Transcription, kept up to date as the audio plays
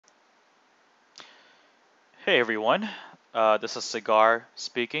Hey everyone, this is Cigar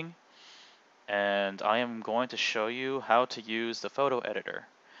speaking, and I am going to show you how to use the photo editor.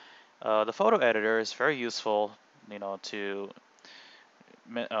 The photo editor is very useful, to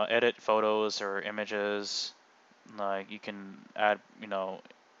edit photos or images. Like you can add,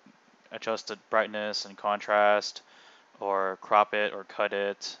 adjust the brightness and contrast, or crop it or cut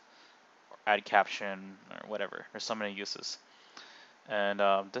it, or add caption or whatever. There's so many uses, and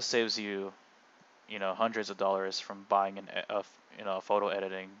this saves you, hundreds of dollars from buying a photo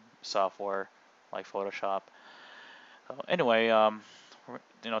editing software like Photoshop. Anyway,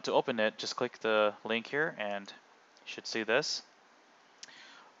 to open it, just click the link here, and you should see this.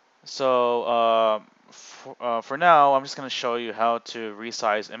 So for now, I'm just going to show you how to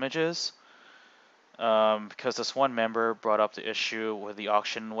resize images, because this one member brought up the issue with the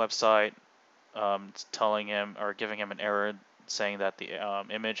auction website, telling him or giving him an error saying that the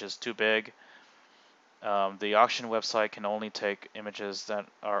image is too big. The auction website can only take images that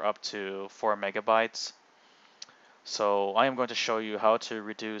are up to 4 megabytes. So I am going to show you how to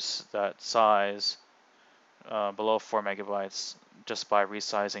reduce that size below 4 megabytes just by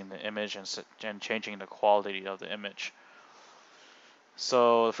resizing the image and changing the quality of the image.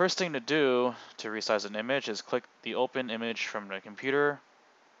 So the first thing to do to resize an image is click the open image from the computer.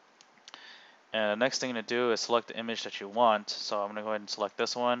 And the next thing to do is select the image that you want. So I'm going to go ahead and select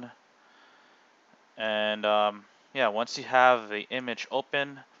this one. And yeah, once you have the image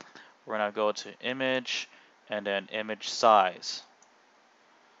open, we're going to go to image and then image size.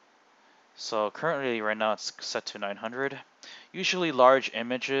 So currently right now it's set to 900. Usually large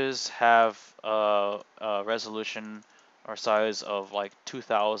images have a resolution or size of like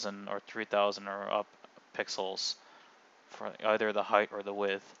 2000 or 3000 or up pixels for either the height or the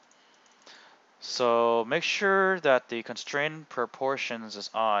width. So make sure that the constraint proportions is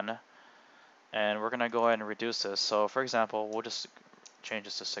on, and we're going to go ahead and reduce this. So for example, we'll just change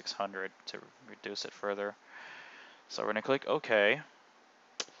this to 600 to reduce it further. So we're going to click OK,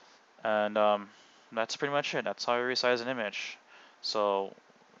 and that's pretty much it. That's how you resize an image. So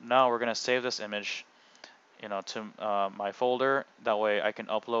now we're going to save this image, to my folder. That way I can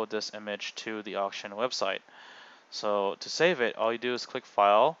upload this image to the auction website. So to save it, all you do is click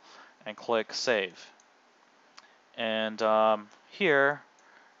File and click Save. And here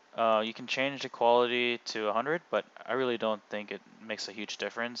you can change the quality to 100, but I really don't think it makes a huge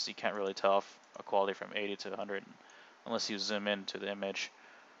difference. You can't really tell a quality from 80 to 100 unless you zoom into the image.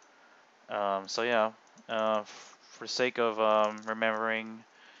 So yeah, for the sake of remembering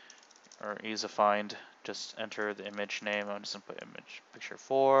or ease of find, just enter the image name. I'm just gonna put image picture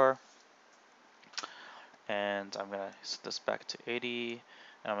 4, and I'm gonna set this back to 80,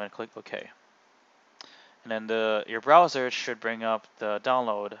 and I'm gonna click OK. And then your browser should bring up the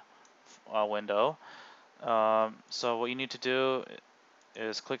download window. So what you need to do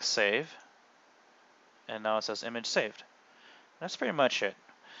is click Save, and now it says image saved. That's pretty much it.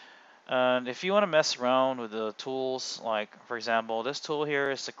 And if you want to mess around with the tools, like for example, this tool here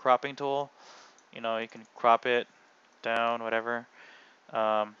is the cropping tool. You can crop it down, whatever.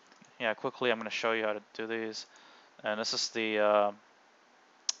 Yeah, quickly I'm going to show you how to do these. And this is the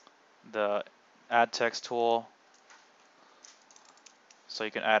add text tool. So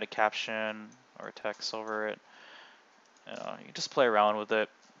you can add a caption or text over it. You can just play around with it,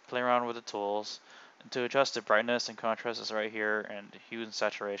 play around with the tools. And to adjust the brightness and contrast is right here, and hue and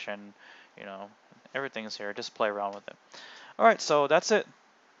saturation, everything's here. Just play around with it. All right, so that's it.